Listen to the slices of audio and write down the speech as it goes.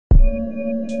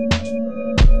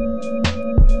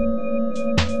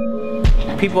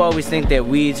People always think that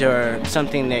weeds are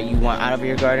something that you want out of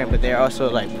your garden, but they're also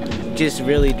like just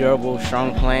really durable,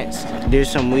 strong plants. There's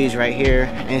some weeds right here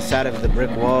inside of the brick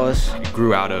walls. It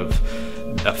grew out of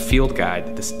a field guide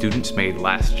that the students made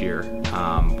last year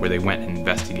where they went and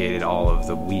investigated all of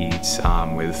the weeds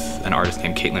with an artist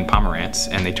named Kaitlin Pomerantz,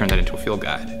 and they turned that into a field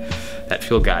guide. That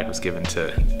field guide was given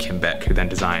to Kim Beck, who then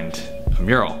designed a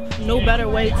mural. No better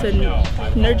way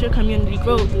to nurture community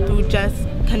growth through just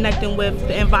connecting with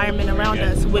the environment around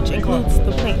us, which includes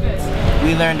the plants.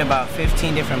 We learned about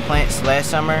 15 different plants last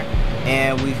summer,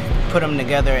 and we put them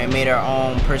together and made our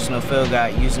own personal field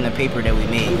guide using the paper that we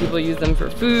made. Some people use them for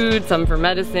food, some for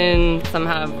medicine, some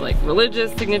have like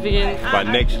religious significance. By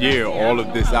next year, all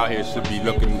of this out here should be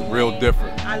looking real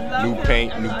different. New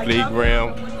paint, new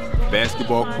playground,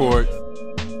 basketball court.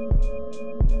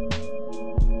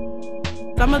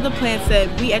 Some of the plants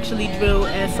that we actually drew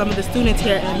and some of the students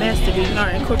here at Mastery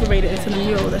are incorporated into the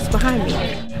mural that's behind me.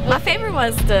 My favorite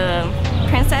was the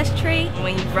princess tree.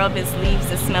 When you rub its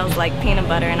leaves, it smells like peanut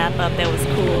butter, and I thought that was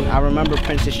cool. I remember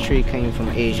princess tree came from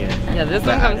Asia. Yeah, this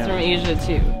one comes from Asia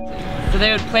too. So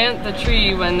they would plant the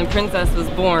tree when the princess was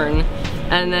born,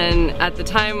 and then at the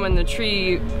time when the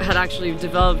tree had actually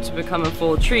developed to become a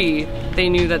full tree, they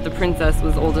knew that the princess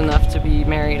was old enough to be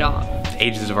married off.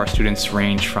 Ages of our students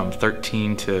range from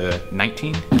 13 to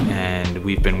 19, and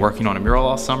we've been working on a mural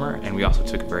all summer, and we also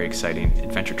took a very exciting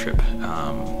adventure trip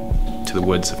to the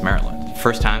woods of Maryland.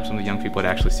 First time some of the young people had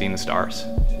actually seen the stars.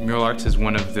 Mural Arts is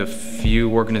one of the few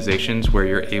organizations where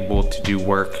you're able to do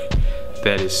work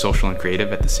that is social and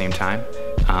creative at the same time,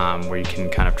 where you can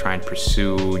kind of try and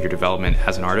pursue your development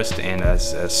as an artist and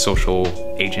as a social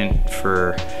agent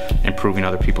for improving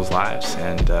other people's lives,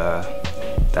 and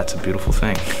that's a beautiful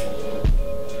thing.